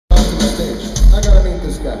gotta meet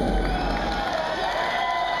this guy.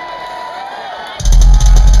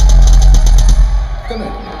 Come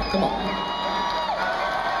in, come on.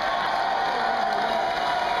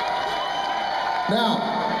 Now,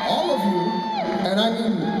 all of you, and I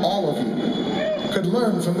mean all of you, could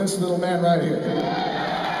learn from this little man right here.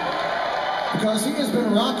 Because he has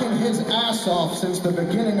been rocking his ass off since the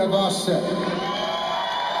beginning of our set.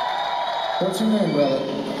 What's your name, brother?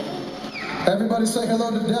 Everybody say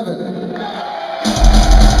hello to Devin.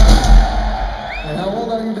 And how old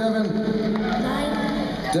are you, Devin?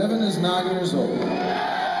 9. Devin is 9 years old.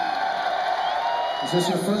 Is this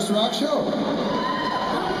your first rock show?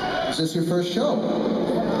 Is this your first show?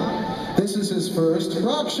 This is his first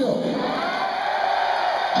rock show.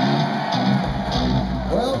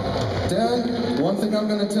 Well, Devin, one thing I'm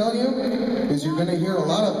going to tell you is you're going to hear a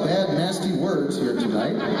lot of bad, nasty words here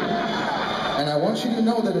tonight. And I want you to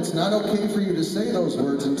know that it's not okay for you to say those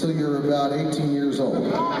words until you're about 18 years old.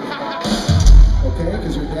 Okay?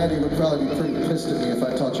 Because your daddy would probably be pretty pissed at me if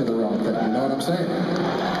I taught you the wrong thing. You know what I'm saying?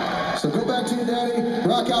 So go back to your daddy,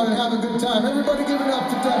 rock out, and have a good time. Everybody give it up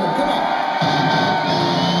to Devin.